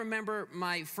remember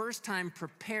my first time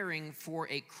preparing for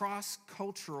a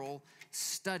cross-cultural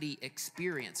study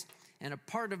experience. And a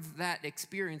part of that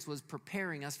experience was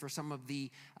preparing us for some of the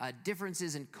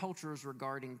differences in cultures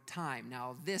regarding time.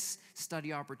 Now, this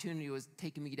study opportunity was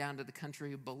taking me down to the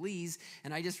country of Belize,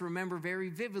 and I just remember very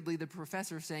vividly the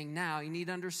professor saying, now, you need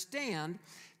to understand,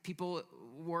 people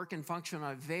work and function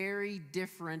on a very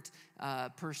different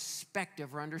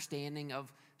perspective or understanding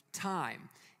of time.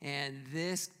 And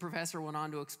this professor went on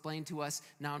to explain to us,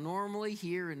 now normally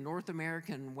here in North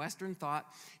America and Western thought,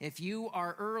 if you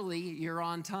are early, you're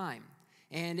on time.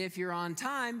 And if you're on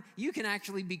time, you can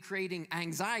actually be creating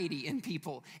anxiety in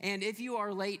people. And if you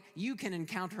are late, you can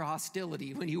encounter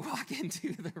hostility when you walk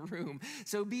into the room.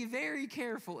 So be very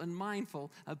careful and mindful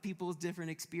of people's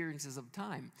different experiences of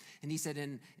time. And he said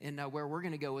in where we're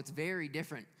going to go, it's very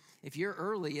different. If you're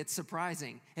early, it's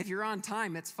surprising. If you're on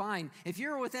time, it's fine. If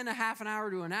you're within a half an hour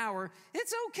to an hour,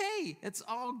 it's okay. It's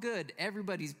all good.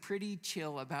 Everybody's pretty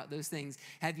chill about those things.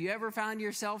 Have you ever found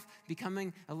yourself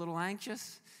becoming a little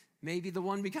anxious? Maybe the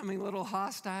one becoming a little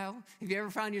hostile? Have you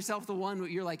ever found yourself the one where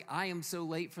you're like, I am so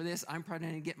late for this, I'm probably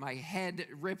going to get my head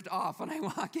ripped off when I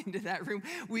walk into that room?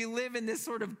 We live in this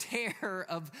sort of terror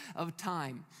of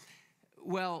time.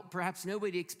 Well, perhaps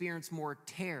nobody experienced more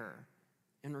terror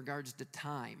in regards to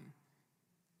time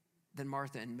than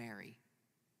Martha and Mary.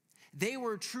 They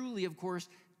were truly, of course,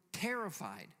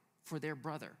 terrified for their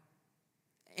brother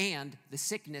and the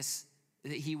sickness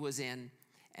that he was in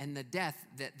and the death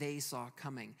that they saw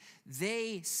coming.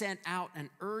 They sent out an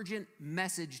urgent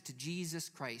message to Jesus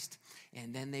Christ,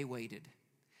 and then they waited.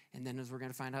 And then, as we're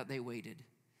going to find out, they waited.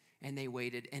 And they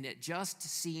waited, and it just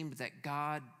seemed that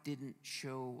God didn't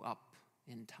show up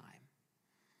in time.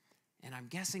 And I'm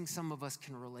guessing some of us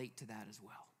can relate to that as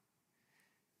well.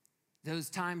 Those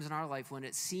times in our life when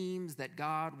it seems that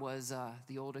God was,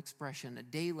 the old expression, a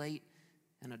day late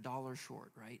and a dollar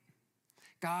short, right?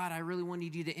 God, I really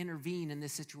wanted you to intervene in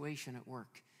this situation at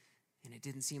work, and it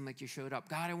didn't seem like you showed up.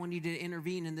 God, I wanted you to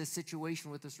intervene in this situation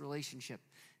with this relationship,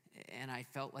 and I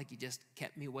felt like you just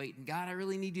kept me waiting. God, I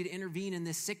really need you to intervene in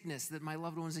this sickness that my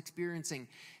loved one is experiencing,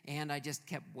 and I just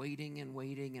kept waiting and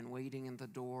waiting and waiting at the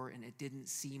door, and it didn't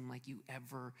seem like you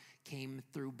ever came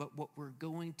through. But what we're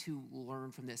going to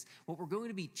learn from this, what we're going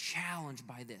to be challenged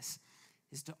by this,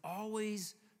 is to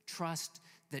always trust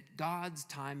that God's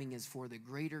timing is for the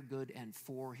greater good and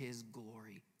for his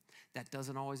glory. That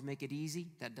doesn't always make it easy.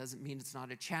 That doesn't mean it's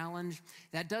not a challenge.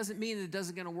 That doesn't mean it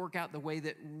doesn't going to work out the way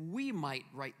that we might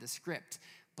write the script.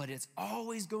 But it's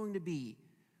always going to be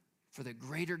for the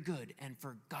greater good and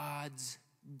for God's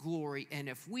glory. And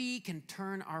if we can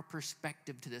turn our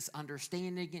perspective to this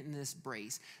understanding and this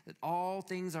brace, that all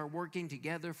things are working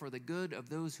together for the good of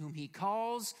those whom he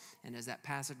calls, and as that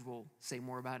passage will say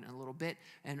more about in a little bit,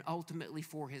 and ultimately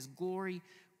for his glory,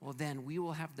 well then we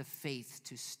will have the faith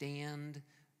to stand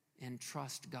and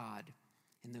trust God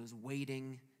in those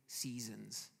waiting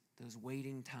seasons, those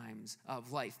waiting times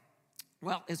of life.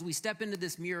 Well, as we step into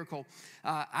this miracle,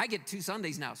 I get 2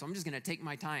 Sundays now, so I'm just going to take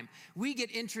my time. We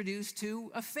get introduced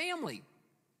to a family.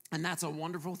 And that's a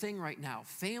wonderful thing right now.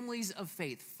 Families of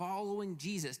faith following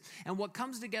Jesus. And what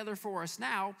comes together for us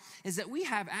now is that we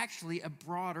have actually a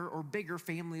broader or bigger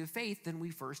family of faith than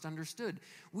we first understood.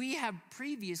 We have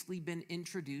previously been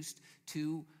introduced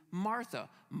to Martha.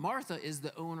 Martha is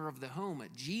the owner of the home.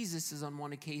 Jesus is on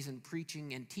one occasion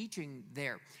preaching and teaching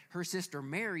there. Her sister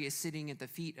Mary is sitting at the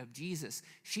feet of Jesus.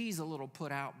 She's a little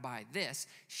put out by this.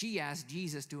 She asked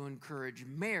Jesus to encourage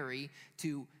Mary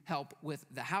to help with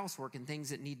the housework and things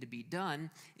that need to be done.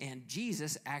 And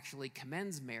Jesus actually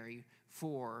commends Mary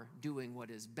for doing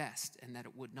what is best and that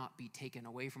it would not be taken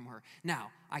away from her. Now,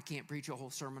 I can't preach a whole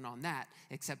sermon on that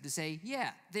except to say, yeah,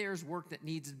 there's work that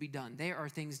needs to be done. There are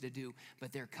things to do,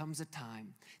 but there comes a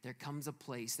time, there comes a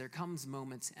place, there comes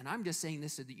moments, and I'm just saying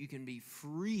this so that you can be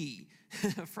free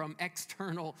from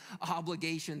external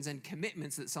obligations and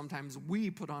commitments that sometimes we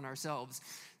put on ourselves.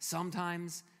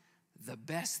 Sometimes the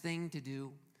best thing to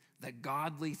do, the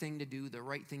godly thing to do, the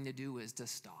right thing to do is to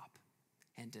stop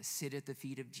and to sit at the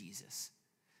feet of Jesus,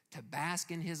 to bask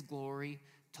in his glory,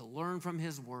 to learn from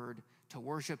his word, to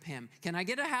worship him. Can I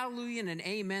get a hallelujah and an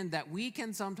amen that we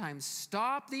can sometimes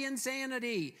stop the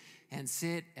insanity and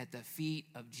sit at the feet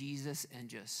of Jesus and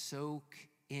just soak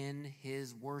in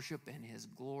his worship and his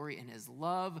glory and his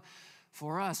love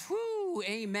for us? Whoo,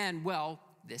 amen. Well,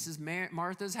 this is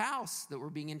Martha's house that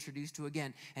we're being introduced to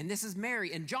again. And this is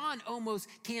Mary. And John almost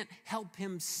can't help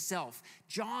himself.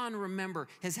 John, remember,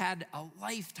 has had a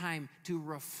lifetime to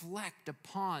reflect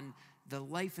upon the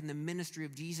life and the ministry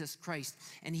of Jesus Christ.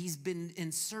 And he's been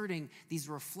inserting these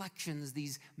reflections,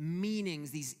 these meanings,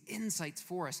 these insights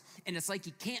for us. And it's like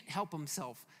he can't help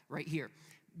himself right here,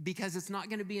 because it's not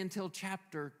going to be until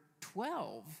chapter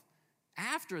 12,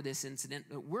 after this incident,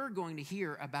 that we're going to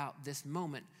hear about this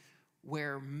moment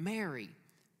where Mary,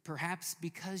 perhaps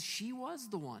because she was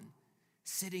the one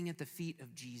sitting at the feet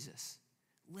of Jesus,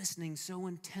 listening so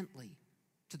intently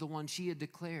to the one she had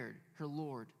declared her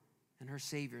Lord and her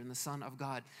Savior and the Son of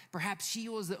God. Perhaps she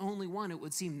was the only one, it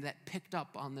would seem, that picked up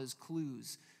on those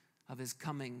clues of his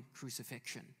coming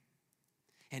crucifixion.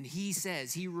 And he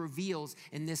says, he reveals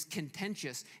in this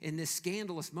contentious, in this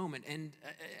scandalous moment, and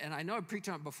I know I've preached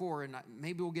on it before, and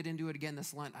maybe we'll get into it again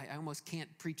this Lent. I almost can't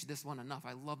preach this one enough.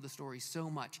 I love the story so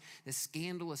much. This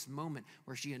scandalous moment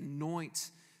where she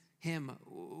anoints him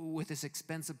with this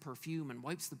expensive perfume and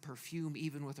wipes the perfume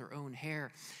even with her own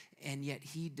hair. And yet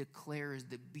he declares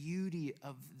the beauty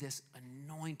of this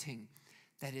anointing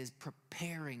that is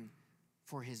preparing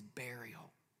for his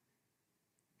burial.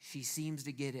 She seems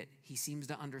to get it. He seems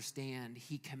to understand.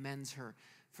 He commends her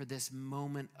for this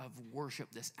moment of worship,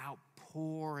 this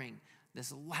outpouring,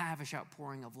 this lavish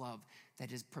outpouring of love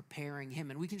that is preparing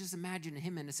him. And we can just imagine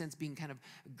him, in a sense, being kind of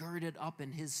girded up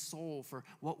in his soul for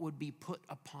what would be put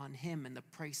upon him and the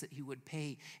price that he would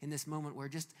pay in this moment where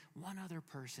just one other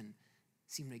person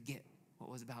seemed to get what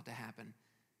was about to happen.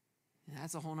 And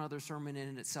that's a whole other sermon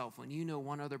in itself. When you know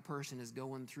one other person is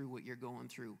going through what you're going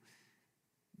through,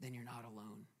 then you're not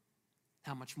alone.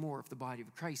 How much more if the body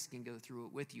of Christ can go through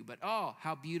it with you. But oh,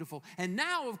 how beautiful. And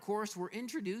now, of course, we're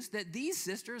introduced that these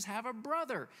sisters have a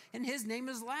brother, and his name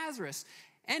is Lazarus.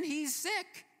 And he's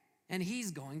sick, and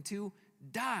he's going to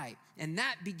die. And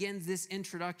that begins this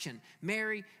introduction.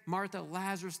 Mary, Martha,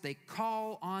 Lazarus, they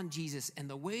call on Jesus. And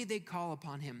the way they call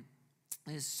upon him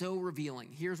is so revealing.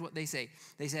 Here's what they say.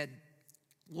 They said,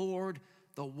 "Lord,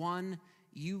 the one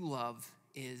you love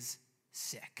is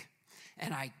sick."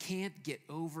 And I can't get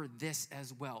over this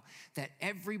as well, that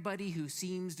everybody who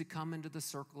seems to come into the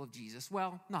circle of Jesus,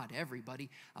 well, not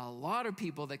everybody, a lot of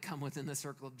people that come within the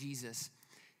circle of Jesus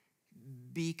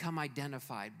become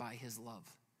identified by his love.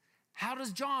 How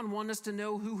does John want us to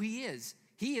know who he is?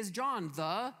 He is John,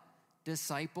 the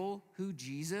disciple who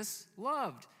Jesus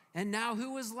loved. And now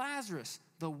who is Lazarus?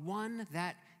 The one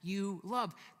that you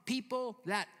love. People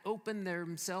that open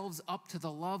themselves up to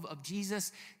the love of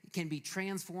Jesus can be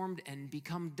transformed and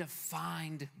become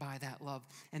defined by that love.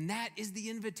 And that is the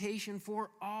invitation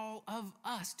for all of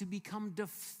us, to become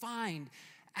defined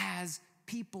as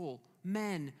people,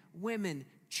 men, women,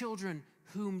 children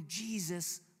whom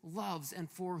Jesus loves and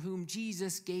for whom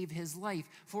Jesus gave his life,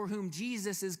 for whom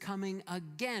Jesus is coming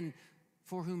again,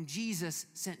 for whom Jesus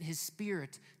sent his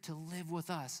Spirit to live with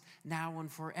us now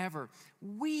and forever.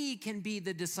 We can be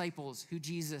the disciples who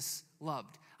Jesus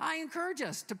loved. I encourage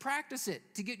us to practice it,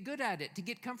 to get good at it, to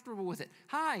get comfortable with it.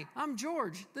 Hi, I'm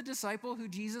George, the disciple who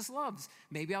Jesus loves.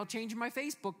 Maybe I'll change my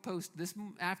Facebook post this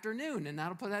afternoon, and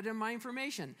that'll put that in my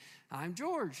information. I'm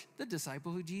George, the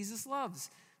disciple who Jesus loves.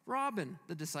 Robin,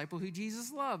 the disciple who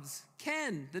Jesus loves.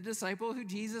 Ken, the disciple who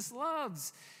Jesus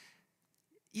loves.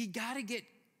 You got to get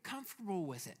comfortable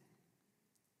with it.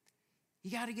 You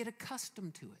got to get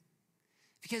accustomed to it,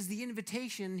 because the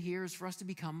invitation here is for us to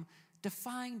become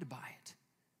defined by it.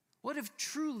 What if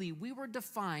truly we were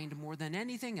defined more than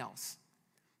anything else,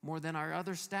 more than our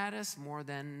other status, more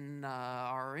than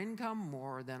our income,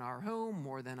 more than our home,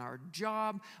 more than our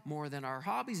job, more than our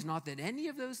hobbies? Not that any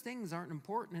of those things aren't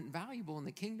important and valuable in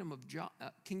the kingdom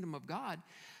of God,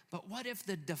 but what if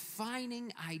the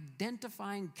defining,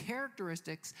 identifying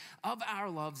characteristics of our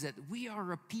loves, that we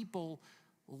are a people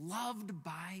loved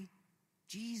by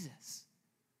Jesus?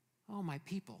 Oh, my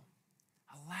people,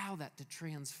 allow that to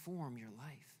transform your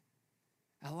life.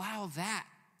 Allow that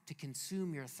to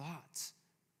consume your thoughts,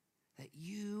 that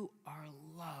you are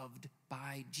loved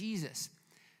by Jesus.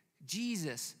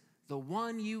 Jesus, the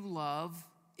one you love,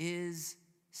 is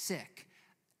sick.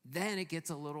 Then it gets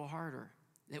a little harder.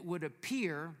 It would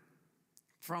appear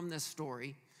from this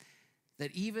story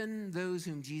that even those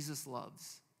whom Jesus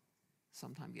loves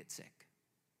sometimes get sick.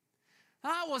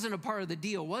 That wasn't a part of the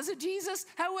deal, was it, Jesus?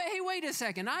 Hey, wait a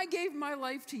second. I gave my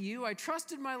life to you. I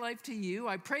trusted my life to you.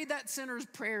 I prayed that sinner's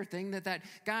prayer thing that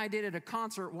guy did at a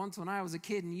concert once when I was a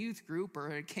kid in youth group or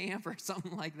at a camp or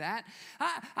something like that.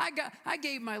 I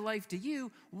gave my life to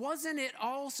you. Wasn't it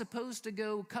all supposed to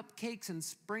go cupcakes and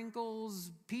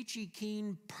sprinkles, peachy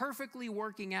keen, perfectly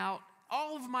working out,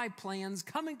 all of my plans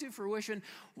coming to fruition?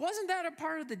 Wasn't that a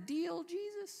part of the deal,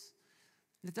 Jesus?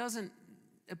 It doesn't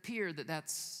appear that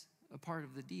that's a part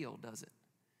of the deal, does it?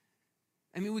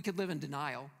 I mean, we could live in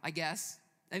denial, I guess,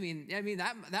 I mean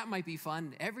that might be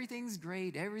fun. Everything's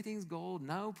great. Everything's gold.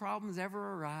 No problems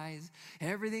ever arise.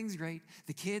 Everything's great.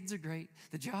 The kids are great.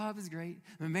 The job is great.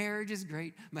 My marriage is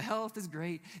great. My health is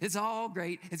great. It's all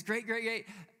great. It's great, great, great.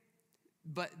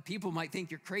 But people might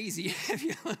think you're crazy if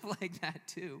you live like that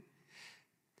too.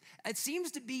 It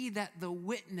seems to be that the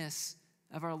witness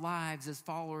of our lives as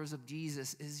followers of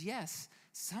Jesus is, yes,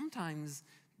 sometimes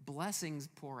blessings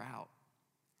pour out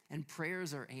and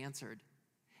prayers are answered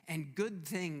and good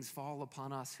things fall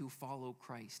upon us who follow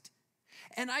Christ.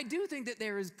 And I do think that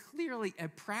there is clearly a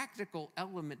practical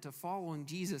element to following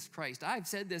Jesus Christ. I've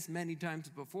said this many times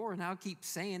before, and I'll keep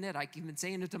saying it. I've been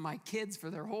saying it to my kids for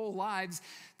their whole lives.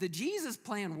 The Jesus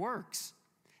plan works.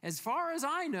 As far as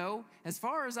I know, as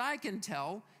far as I can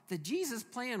tell, the Jesus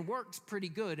plan works pretty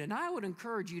good. And I would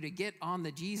encourage you to get on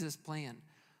the Jesus plan.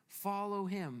 Follow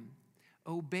him,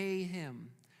 obey him,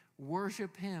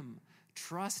 worship him,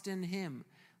 trust in him.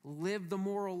 Live the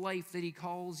moral life that he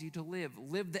calls you to live.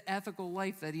 Live the ethical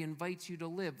life that he invites you to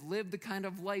live. Live the kind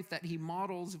of life that he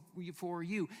models for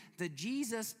you. The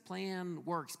Jesus plan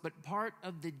works, but part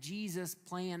of the Jesus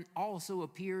plan also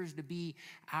appears to be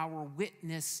our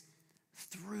witness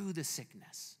through the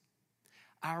sickness,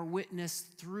 our witness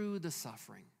through the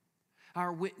suffering,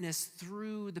 our witness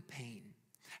through the pain,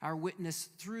 our witness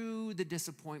through the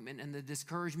disappointment and the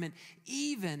discouragement,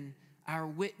 even our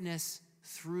witness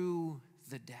through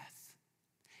the death.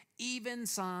 Even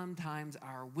sometimes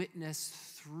our witness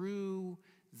through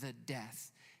the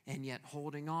death, and yet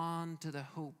holding on to the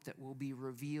hope that will be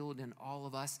revealed in all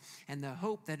of us, and the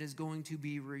hope that is going to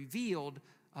be revealed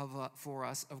for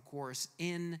us, of course,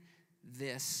 in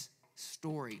this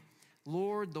story.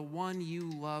 Lord, the one you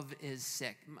love is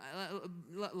sick.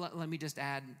 Let me just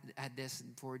add this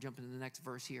before we jump into the next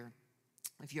verse here.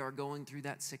 If you are going through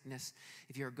that sickness,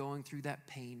 if you're going through that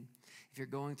pain, if you're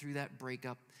going through that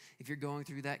breakup, if you're going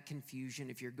through that confusion,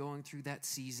 if you're going through that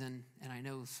season, and I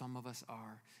know some of us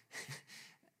are,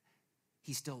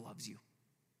 he still loves you.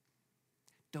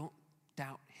 Don't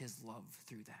doubt his love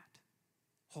through that.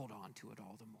 Hold on to it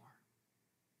all the more.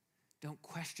 Don't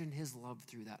question his love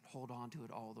through that. Hold on to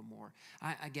it all the more.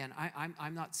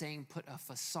 I'm not saying put a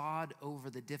facade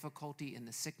over the difficulty and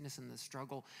the sickness and the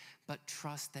struggle, but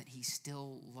trust that he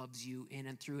still loves you in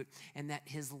and through it, and that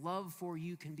his love for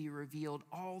you can be revealed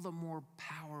all the more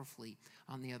powerfully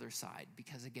on the other side,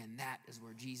 because again, that is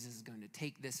where Jesus is going to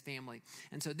take this family.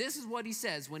 And so this is what he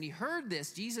says. When he heard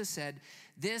this, Jesus said,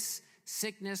 "This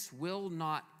sickness will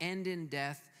not end in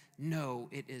death. No,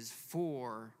 it is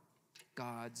for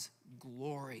God's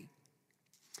glory."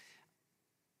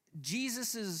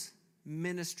 Jesus'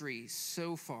 ministry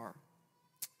so far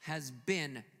has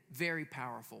been very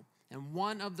powerful. And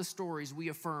one of the stories we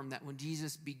affirm that when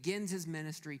Jesus begins his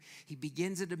ministry, he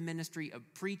begins it a ministry of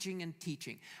preaching and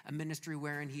teaching, a ministry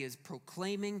wherein he is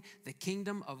proclaiming the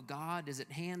kingdom of God is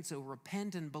at hand, so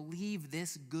repent and believe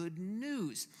this good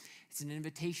news. It's an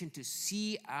invitation to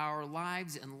see our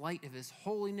lives in light of his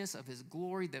holiness, of his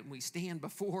glory, that we stand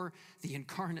before the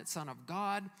incarnate Son of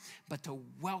God, but to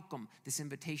welcome this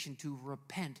invitation to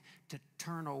repent, to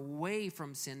turn away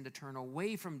from sin, to turn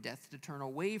away from death, to turn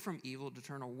away from evil, to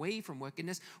turn away from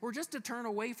wickedness, or just to turn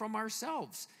away from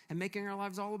ourselves and making our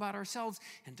lives all about ourselves,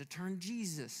 and to turn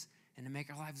Jesus and to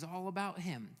make our lives all about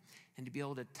him, and to be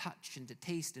able to touch and to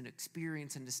taste and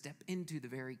experience and to step into the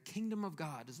very kingdom of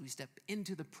God as we step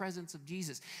into the presence of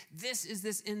Jesus. This is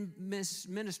this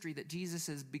ministry that Jesus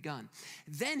has begun.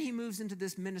 Then he moves into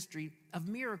this ministry of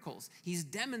miracles. He's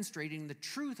demonstrating the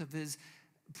truth of his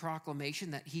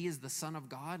proclamation that he is the Son of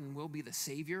God and will be the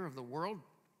Savior of the world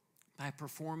by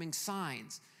performing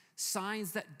signs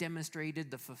that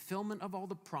demonstrated the fulfillment of all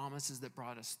the promises that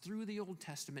brought us through the Old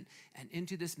Testament and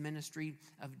into this ministry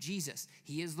of Jesus.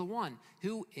 He is the one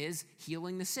who is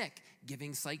healing the sick,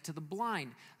 giving sight to the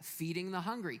blind, feeding the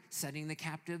hungry, setting the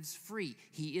captives free.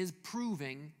 He is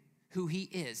proving who he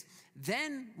is.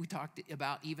 Then we talked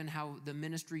about even how the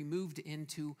ministry moved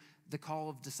into the call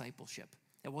of discipleship.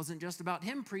 It wasn't just about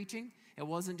him preaching. It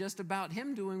wasn't just about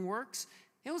him doing works.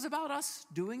 It was about us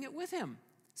doing it with him.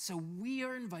 So we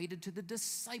are invited to the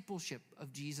discipleship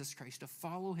of Jesus Christ, to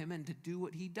follow him and to do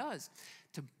what he does,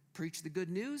 to preach the good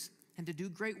news and to do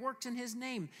great works in his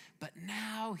name. But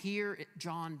now here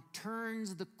John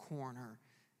turns the corner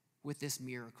with this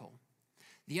miracle.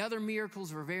 The other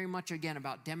miracles were very much, again,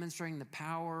 about demonstrating the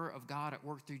power of God at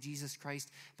work through Jesus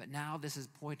Christ. But now this is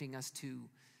pointing us to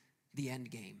the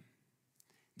end game.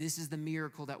 This is the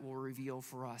miracle that will reveal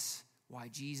for us why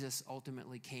Jesus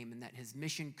ultimately came, and that his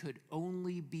mission could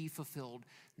only be fulfilled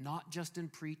not just in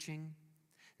preaching,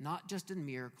 not just in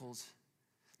miracles,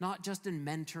 not just in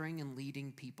mentoring and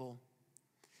leading people,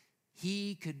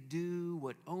 He could do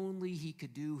what only he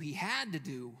could do. He had to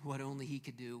do what only he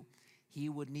could do. He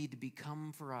would need to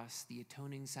become for us the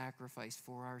atoning sacrifice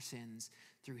for our sins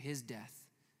through his death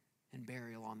and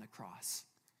burial on the cross.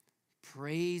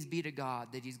 Praise be to God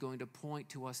that he's going to point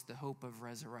to us the hope of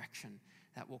resurrection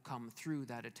that will come through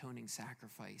that atoning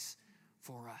sacrifice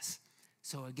for us.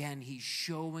 So again, he's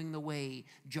showing the way.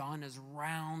 John is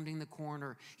rounding the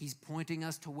corner. He's pointing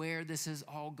us to where this is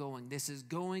all going. This is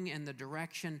going in the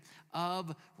direction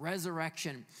of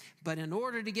resurrection. But in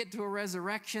order to get to a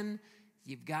resurrection,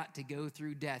 you've got to go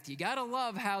through death. You got to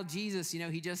love how Jesus,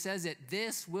 he just says it,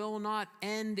 this will not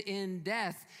end in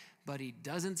death. But he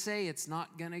doesn't say it's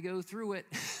not going to go through it.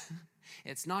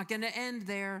 It's not going to end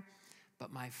there.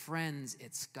 But my friends,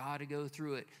 it's got to go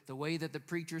through it. The way that the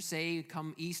preachers say,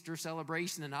 come Easter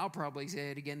celebration, and I'll probably say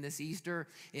it again this Easter,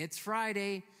 it's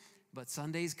Friday, but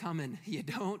Sunday's coming. You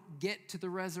don't get to the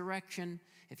resurrection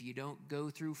if you don't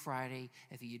go through Friday,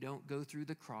 if you don't go through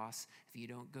the cross, if you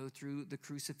don't go through the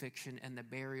crucifixion and the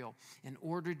burial. In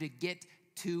order to get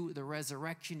to the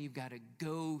resurrection, you've got to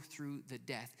go through the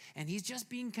death. And he's just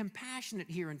being compassionate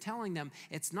here and telling them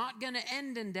it's not going to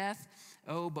end in death.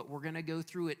 Oh, but we're going to go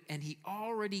through it. And he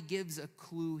already gives a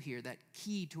clue here, that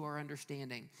key to our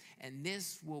understanding. And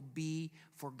this will be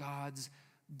for God's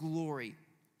glory.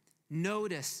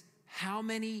 Notice how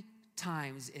many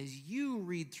times as you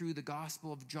read through the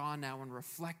Gospel of John now and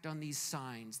reflect on these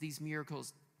signs, these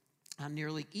miracles,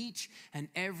 nearly each and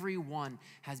every one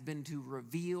has been to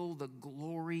reveal the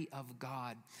glory of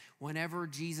God. Whenever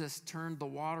Jesus turned the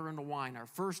water into wine, our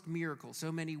first miracle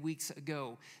so many weeks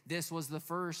ago, this was the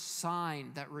first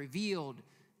sign that revealed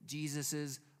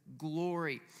Jesus'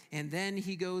 glory. And then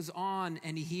he goes on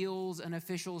and he heals an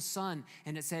official's son.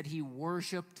 And it said he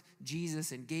worshiped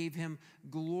Jesus and gave him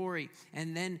glory.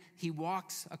 And then he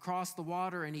walks across the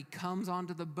water and he comes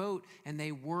onto the boat and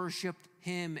they worshiped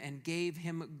him and gave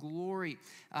him glory.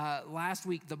 Last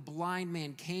week, the blind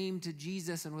man came to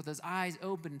Jesus and with his eyes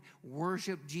open,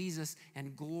 worshiped Jesus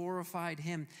and glorified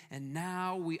him. And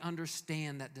now we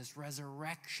understand that this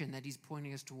resurrection that he's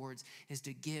pointing us towards is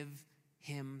to give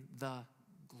him the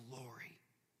glory.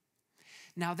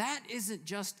 Now, that isn't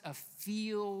just a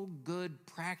feel-good,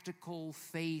 practical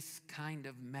faith kind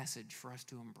of message for us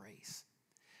to embrace.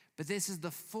 But this is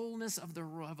the fullness of the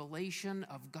revelation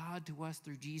of God to us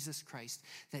through Jesus Christ,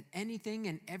 that anything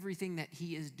and everything that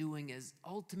he is doing is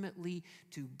ultimately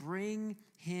to bring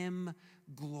him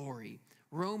glory.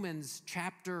 Romans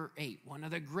chapter 8, one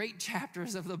of the great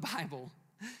chapters of the Bible,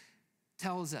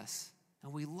 tells us,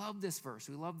 and we love this verse,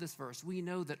 we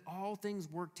know that all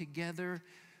things work together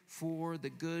for the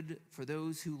good for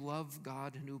those who love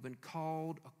God and who have been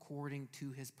called according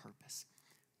to his purpose.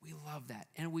 We love that,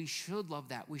 and we should love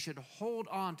that. We should hold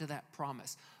on to that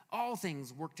promise. All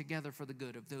things work together for the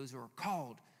good of those who are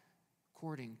called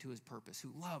according to his purpose,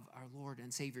 who love our Lord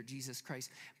and Savior Jesus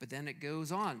Christ. But then it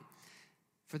goes on.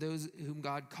 For those whom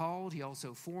God called, he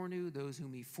also foreknew. Those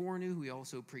whom he foreknew, he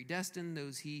also predestined.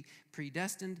 Those he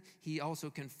predestined, he also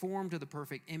conformed to the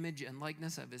perfect image and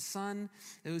likeness of his Son.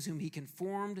 Those whom he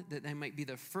conformed, that they might be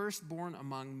the firstborn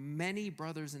among many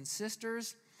brothers and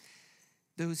sisters.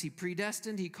 Those he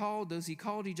predestined, he called. Those he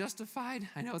called, he justified.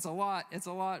 I know it's a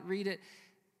lot. Read it.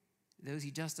 Those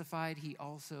he justified, he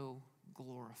also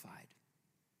glorified.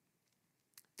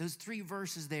 Those three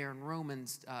verses there in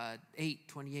Romans 8,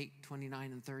 28,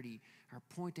 29, and 30 are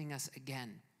pointing us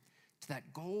again to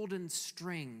that golden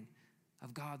string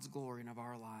of God's glory and of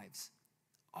our lives.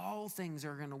 All things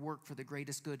are going to work for the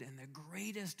greatest good, and the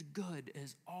greatest good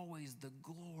is always the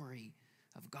glory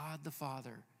of God the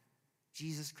Father,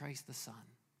 Jesus Christ the Son,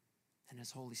 and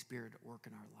his Holy Spirit at work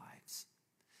in our lives.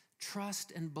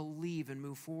 Trust and believe and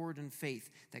move forward in faith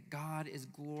that God is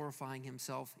glorifying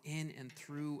himself in and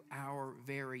through our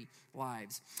very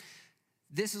lives.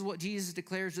 This is what Jesus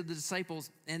declares to the disciples.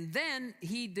 And then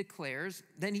he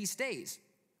stays.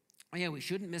 Oh yeah, we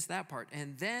shouldn't miss that part.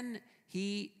 And then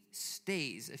he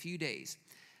stays a few days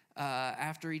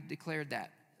after he declared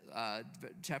that.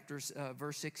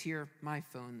 Verse 6 here, my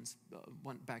phone's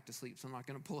went back to sleep, so I'm not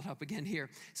going to pull it up again here.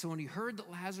 So when he heard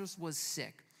that Lazarus was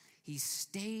sick, he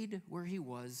stayed where he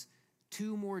was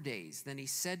 2 more days. Then he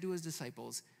said to his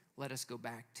disciples, let us go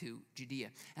back to Judea.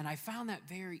 And I found that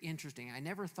very interesting. I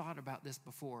never thought about this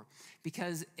before,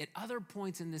 because at other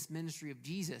points in this ministry of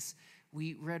Jesus,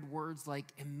 we read words like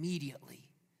immediately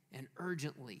and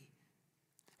urgently.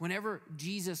 Whenever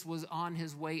Jesus was on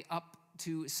his way up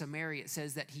to Samaria, it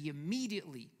says that he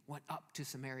immediately went up to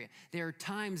Samaria. There are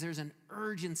times there's an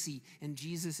urgency in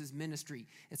Jesus' ministry.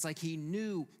 It's like he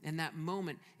knew in that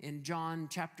moment in John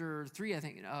chapter 3,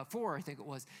 4, I think it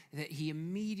was, that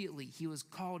he was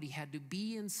called. He had to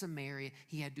be in Samaria.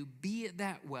 He had to be at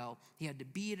that well. He had to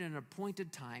be at an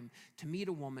appointed time to meet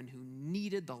a woman who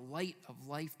needed the light of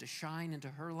life to shine into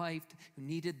her life, who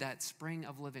needed that spring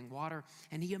of living water.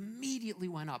 And he immediately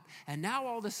went up. And now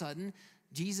all of a sudden,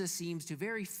 Jesus seems to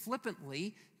very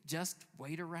flippantly just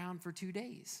wait around for 2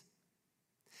 days,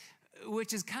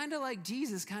 which is kind of like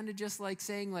Jesus, kind of just like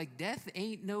saying, like, death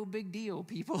ain't no big deal,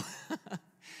 people.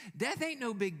 Death ain't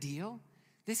no big deal.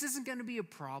 This isn't going to be a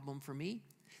problem for me.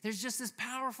 There's just this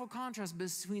powerful contrast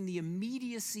between the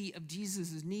immediacy of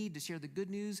Jesus' need to share the good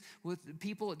news with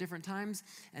people at different times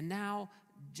and now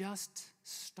just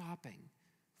stopping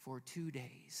for 2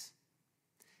 days.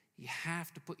 You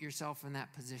have to put yourself in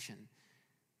that position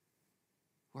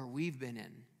where we've been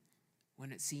in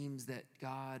when it seems that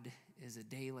God is a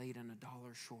day late and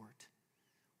 $1 short,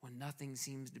 when nothing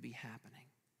seems to be happening,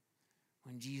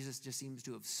 when Jesus just seems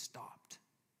to have stopped.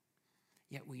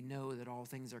 Yet we know that all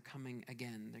things are coming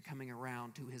again. They're coming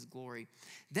around to his glory.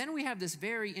 Then we have this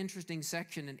very interesting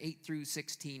section in 8 through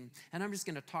 16, and I'm just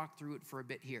going to talk through it for a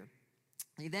bit here.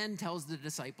 He then tells the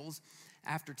disciples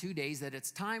after 2 days that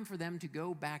it's time for them to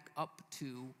go back up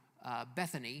to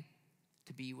Bethany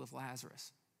to be with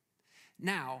Lazarus.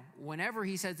 Now, whenever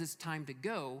he says it's time to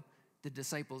go, the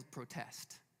disciples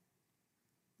protest,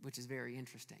 which is very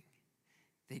interesting.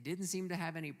 They didn't seem to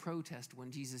have any protest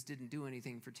when Jesus didn't do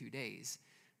anything for 2 days,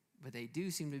 but they do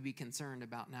seem to be concerned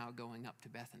about now going up to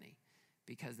Bethany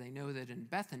because they know that in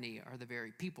Bethany are the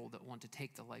very people that want to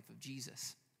take the life of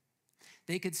Jesus.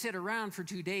 They could sit around for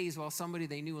 2 days while somebody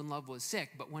they knew and loved was sick,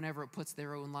 but whenever it puts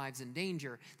their own lives in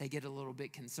danger, they get a little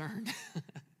bit concerned.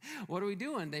 What are we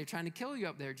doing? They're trying to kill you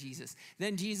up there, Jesus.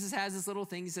 Then Jesus has this little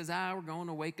thing. He says, we're going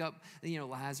to wake up,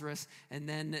 Lazarus. And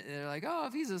then they're like,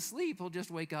 if he's asleep, he'll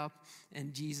just wake up.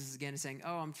 And Jesus again is saying,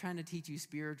 I'm trying to teach you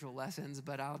spiritual lessons,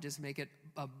 but I'll just make it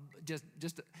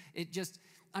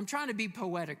I'm trying to be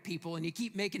poetic, people, and you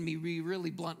keep making me be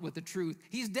really blunt with the truth.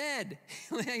 He's dead.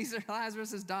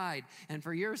 Lazarus has died. And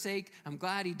for your sake, I'm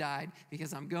glad he died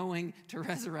because I'm going to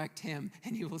resurrect him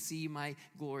and you will see my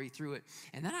glory through it.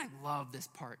 And then I love this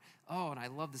part. And I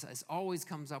love this. This always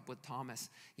comes up with Thomas.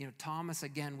 Thomas,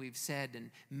 again, we've said,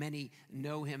 and many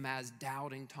know him as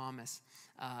Doubting Thomas.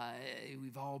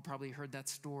 We've all probably heard that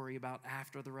story about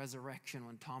after the resurrection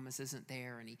when Thomas isn't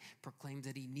there and he proclaims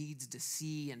that he needs to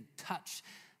see and touch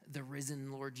the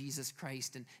risen Lord Jesus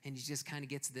Christ, and he just kind of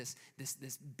gets this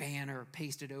banner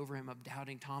pasted over him of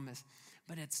Doubting Thomas.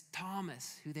 But it's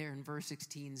Thomas who there in verse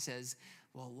 16 says,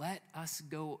 well, let us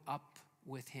go up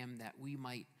with him that we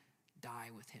might die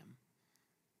with him.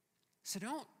 So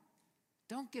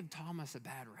don't give Thomas a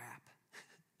bad rap.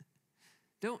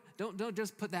 Don't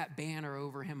just put that banner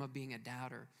over him of being a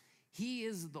doubter. He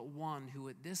is the one who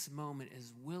at this moment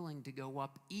is willing to go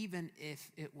up, even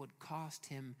if it would cost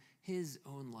him his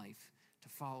own life to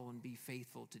follow and be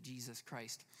faithful to Jesus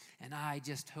Christ. And I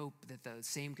just hope that the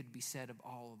same could be said of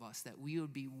all of us, that we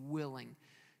would be willing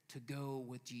to go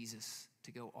with Jesus,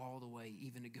 to go all the way,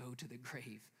 even to go to the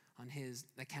grave on his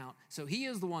account. So he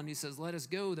is the one who says, let us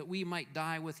go that we might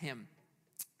die with him.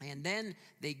 And then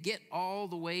they get all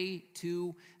the way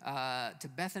to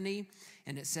Bethany,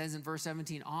 and it says in verse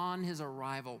 17, on his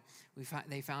arrival,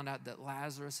 they found out that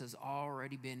Lazarus has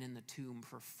already been in the tomb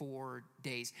for 4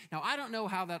 days. Now, I don't know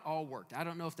how that all worked. I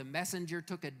don't know if the messenger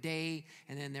took a day,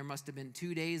 and then there must have been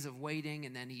 2 days of waiting,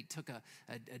 and then he took a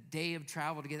day of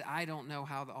travel to get. I don't know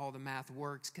how all the math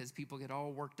works, because people get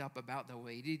all worked up about the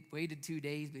waited 2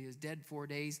 days, but he was dead 4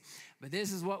 days. But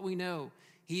this is what we know.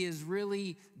 He is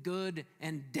really good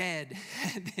and dead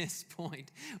at this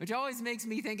point, which always makes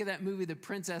me think of that movie, The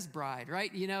Princess Bride,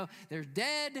 right? There's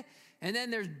dead and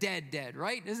then there's dead,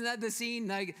 right? Isn't that the scene?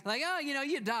 Like,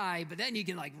 you die, but then you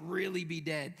can really be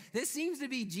dead. This seems to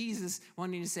be Jesus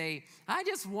wanting to say, I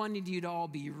just wanted you to all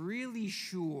be really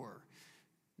sure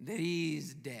that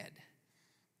he's dead,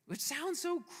 which sounds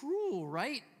so cruel,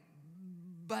 right?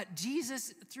 But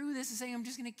Jesus, through this, is saying, I'm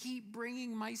just going to keep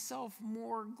bringing myself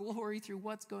more glory through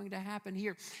what's going to happen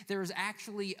here. There is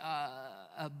actually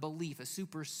a belief, a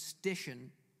superstition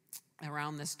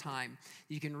around this time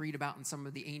you can read about in some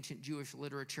of the ancient Jewish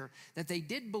literature, that they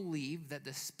did believe that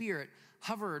the Spirit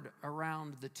hovered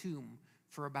around the tomb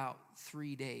for about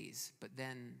 3 days, but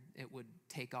then it would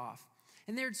take off.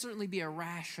 And there'd certainly be a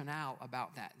rationale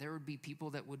about that. There would be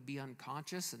people that would be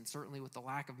unconscious, and certainly with the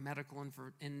lack of medical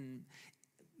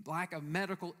lack of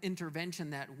medical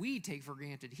intervention that we take for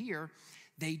granted here.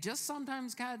 They just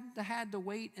sometimes had to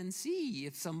wait and see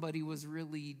if somebody was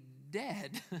really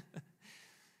dead.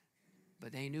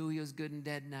 But they knew he was good and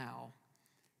dead now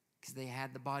because they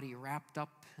had the body wrapped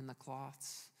up in the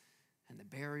cloths and the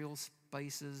burial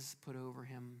spices put over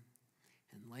him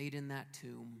and laid in that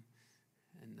tomb,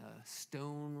 and the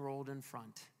stone rolled in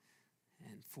front,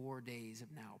 and 4 days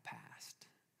have now passed.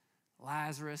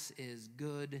 Lazarus is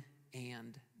good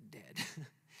and dead.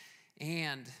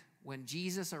 And when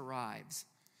Jesus arrives,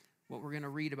 what we're going to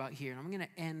read about here, and I'm going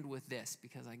to end with this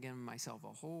because I give myself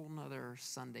a whole nother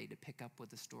Sunday to pick up with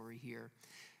the story here.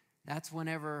 That's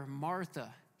whenever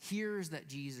Martha hears that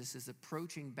Jesus is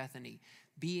approaching Bethany,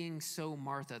 being so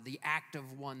Martha, the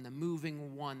active one, the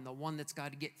moving one, the one that's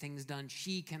got to get things done.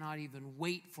 She cannot even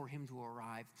wait for him to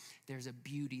arrive. There's a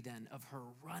beauty then of her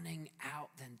running out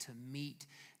then to meet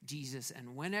Jesus.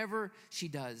 And whenever she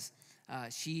does,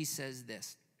 she says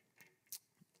this.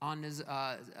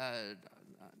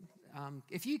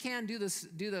 If you can do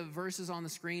the verses on the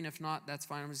screen. If not, that's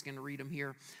fine. I'm just going to read them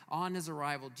here. On his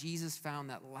arrival, Jesus found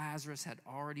that Lazarus had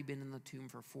already been in the tomb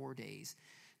for 4 days.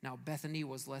 Now, Bethany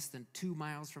was less than 2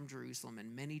 miles from Jerusalem,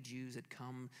 and many Jews had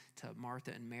come to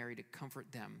Martha and Mary to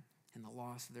comfort them in the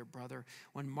loss of their brother.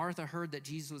 When Martha heard that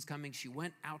Jesus was coming, she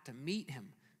went out to meet him,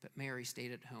 but Mary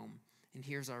stayed at home. And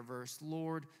here's our verse.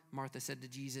 Lord, Martha said to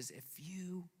Jesus, if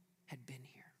you had been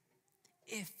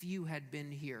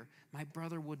here, my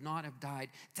brother would not have died.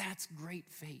 That's great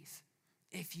faith.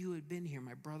 If you had been here,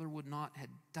 my brother would not have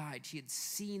died. She had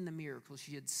seen the miracles.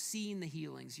 She had seen the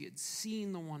healings. She had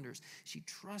seen the wonders. She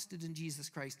trusted in Jesus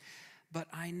Christ. But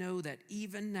I know that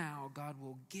even now, God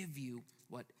will give you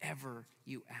whatever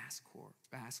you ask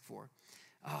for.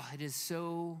 Oh, it is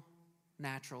so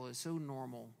natural, it is so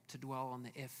normal to dwell on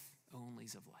the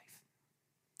if-onlys of life.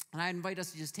 And I invite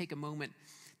us to just take a moment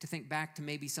to think back to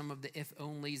maybe some of the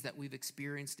if-onlys that we've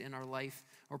experienced in our life,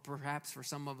 or perhaps for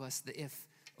some of us, the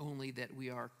if-only that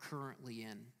we are currently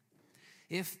in.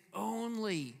 If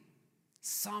only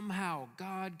somehow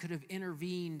God could have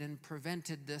intervened and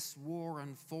prevented this war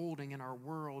unfolding in our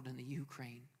world in the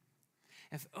Ukraine.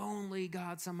 If only,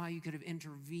 God, somehow you could have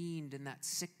intervened in that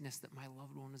sickness that my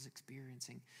loved one is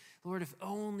experiencing. Lord, if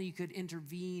only you could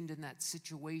intervene in that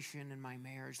situation in my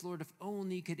marriage. Lord, if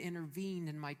only you could intervene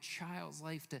in my child's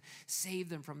life to save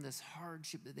them from this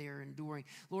hardship that they are enduring.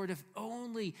 Lord, if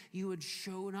only you had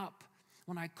shown up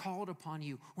when I called upon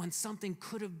you, when something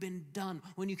could have been done,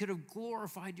 when you could have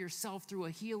glorified yourself through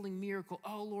a healing miracle.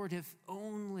 Oh, Lord, if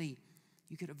only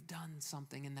you could have done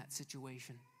something in that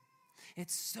situation.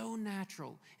 It's so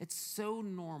natural. It's so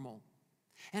normal.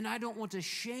 And I don't want to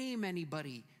shame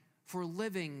anybody for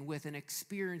living with and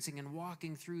experiencing and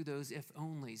walking through those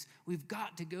if-onlys. We've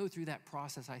got to go through that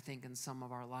process, I think, in some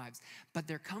of our lives. But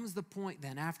there comes the point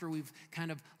then, after we've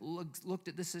kind of looked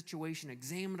at the situation,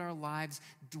 examined our lives,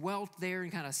 dwelt there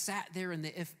and kind of sat there in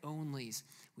the if-onlys,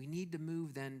 we need to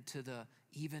move then to the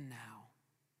even now.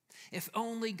 If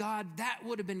only, God, that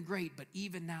would have been great, but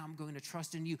even now I'm going to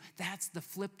trust in you. That's the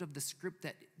flip of the script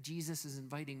that Jesus is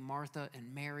inviting Martha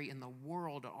and Mary and the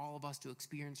world and all of us to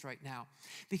experience right now.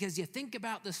 Because you think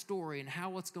about the story and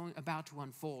how it's about to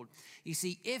unfold. You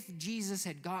see, if Jesus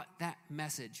had got that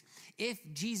message, if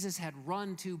Jesus had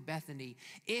run to Bethany,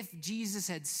 if Jesus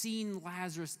had seen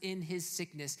Lazarus in his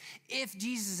sickness, if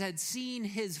Jesus had seen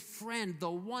his friend,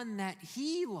 the one that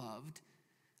he loved,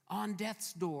 on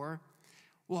death's door,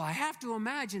 well, I have to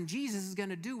imagine Jesus is going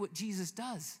to do what Jesus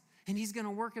does, and he's going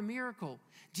to work a miracle.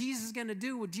 Jesus is going to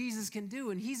do what Jesus can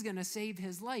do, and he's going to save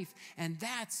his life. And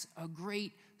that's a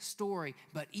great story.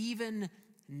 But even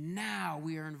now,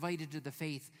 we are invited to the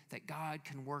faith that God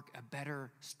can work a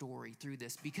better story through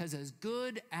this. Because as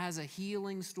good as a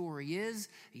healing story is,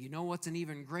 you know what's an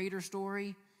even greater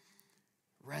story?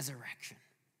 Resurrection.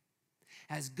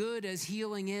 As good as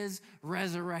healing is,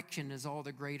 resurrection is all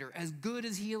the greater. As good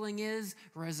as healing is,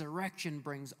 resurrection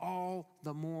brings all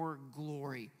the more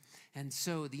glory. And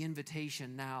so the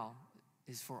invitation now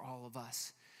is for all of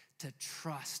us to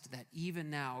trust that even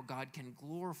now God can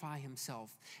glorify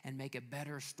himself and make a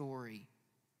better story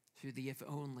through the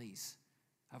if-onlys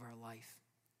of our life.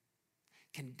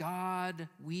 Can God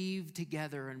weave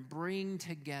together and bring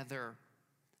together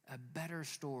a better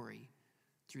story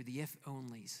through the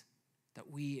if-onlys that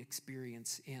we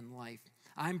experience in life?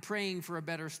 I'm praying for a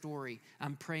better story.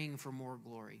 I'm praying for more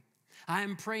glory.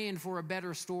 I'm praying for a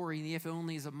better story in the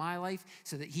if-onlys of my life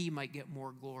so that he might get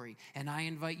more glory. And I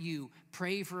invite you,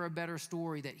 pray for a better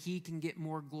story that he can get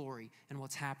more glory in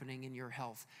what's happening in your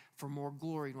health, for more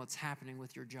glory in what's happening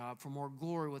with your job, for more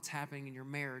glory what's happening in your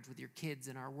marriage, with your kids,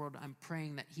 in our world. I'm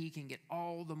praying that he can get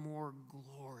all the more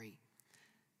glory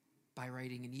by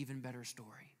writing an even better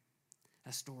story,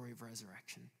 a story of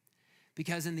resurrection.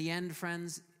 Because in the end,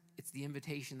 friends, it's the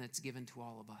invitation that's given to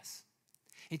all of us.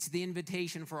 It's the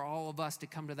invitation for all of us to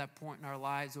come to that point in our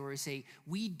lives where we say,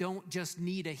 we don't just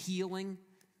need a healing,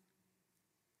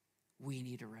 we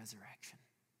need a resurrection.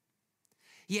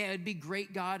 Yeah, it'd be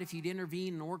great, God, if you'd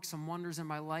intervene and work some wonders in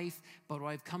my life, but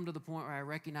I've come to the point where I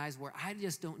recognize where I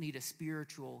just don't need a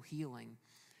spiritual healing.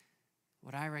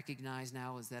 What I recognize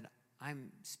now is that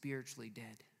I'm spiritually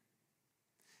dead.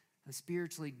 I'm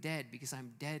spiritually dead because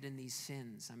I'm dead in these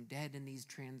sins. I'm dead in these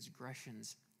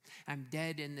transgressions. I'm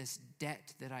dead in this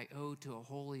debt that I owe to a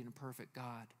holy and perfect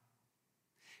God.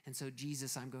 And so,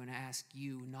 Jesus, I'm going to ask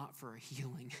you not for a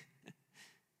healing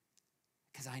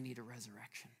because I need a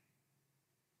resurrection.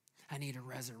 I need a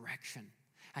resurrection.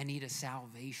 I need a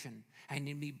salvation. I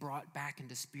need to be brought back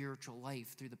into spiritual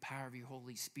life through the power of your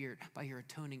Holy Spirit by your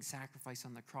atoning sacrifice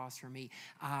on the cross for me.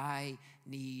 I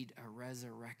need a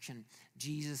resurrection.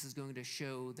 Jesus is going to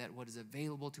show that what is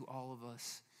available to all of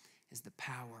us is the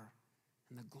power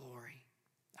and the glory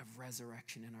of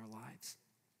resurrection in our lives.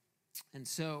 And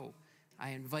so I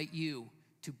invite you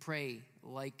to pray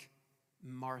like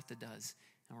Martha does.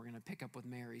 And we're going to pick up with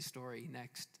Mary's story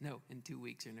in 2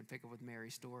 weeks, we're going to pick up with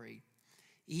Mary's story.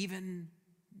 Even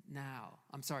now,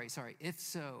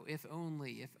 if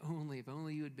only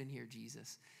you had been here,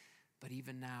 Jesus. But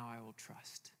even now I will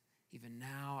trust. Even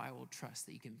now I will trust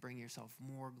that you can bring yourself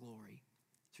more glory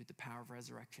through the power of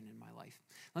resurrection in my life.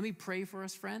 Let me pray for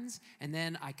us, friends, and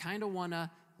then I kind of want to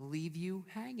leave you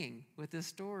hanging with this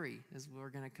story as we're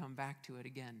going to come back to it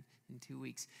again in 2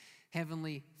 weeks.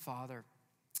 Heavenly Father,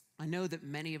 I know that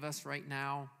many of us right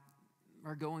now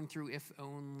are going through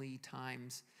if-only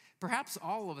times. Perhaps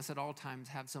all of us at all times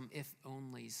have some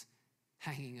if-onlys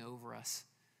hanging over us.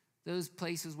 Those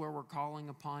places where we're calling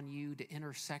upon you to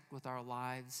intersect with our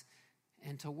lives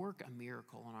and to work a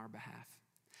miracle on our behalf.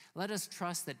 Let us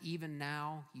trust that even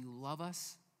now you love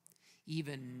us.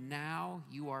 Even now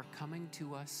you are coming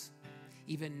to us.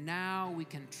 Even now we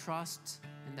can trust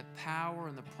in the power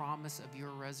and the promise of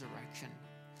your resurrection.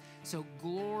 So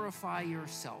glorify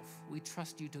yourself. We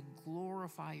trust you to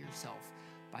glorify yourself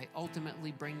by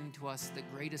ultimately bringing to us the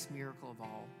greatest miracle of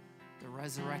all, the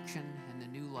resurrection and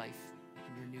the new life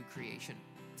and your new creation.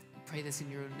 We pray this in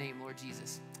your name, Lord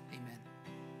Jesus. Amen.